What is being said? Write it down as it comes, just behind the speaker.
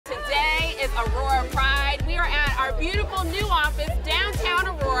Aurora Pride. We are at our beautiful new office downtown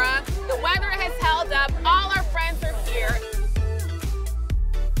Aurora. The weather has held up. All our friends are here.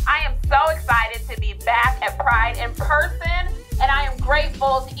 I am so excited to be back at Pride in person, and I am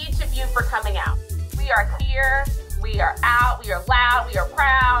grateful to each of you for coming out. We are here, we are out, we are loud, we are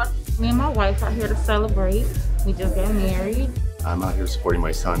proud. Me and my wife are here to celebrate. We just got married. I'm out here supporting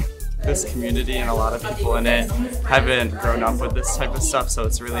my son. This community and a lot of people in it haven't grown up with this type of stuff, so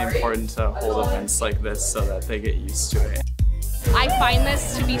it's really important to hold events like this so that they get used to it. I find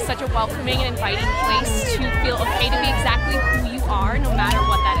this to be such a welcoming and inviting place to feel okay to be exactly who you are, no matter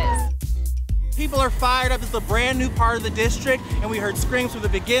what that is. People are fired up. This is a brand new part of the district, and we heard screams from the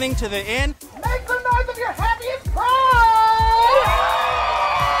beginning to the end. Make some noise if you're happy it's Pride!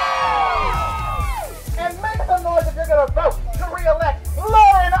 And make some noise if you're going to vote to re-elect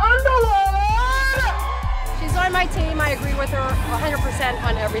Underwood! She's on my team. I agree with her 100%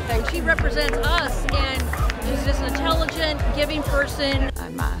 on everything. She represents us, and she's just an intelligent, giving person.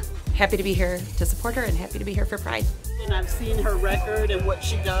 I'm happy to be here to support her and happy to be here for Pride. And I've seen her record and what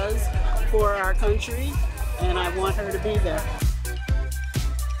she does for our country, and I want her to be there.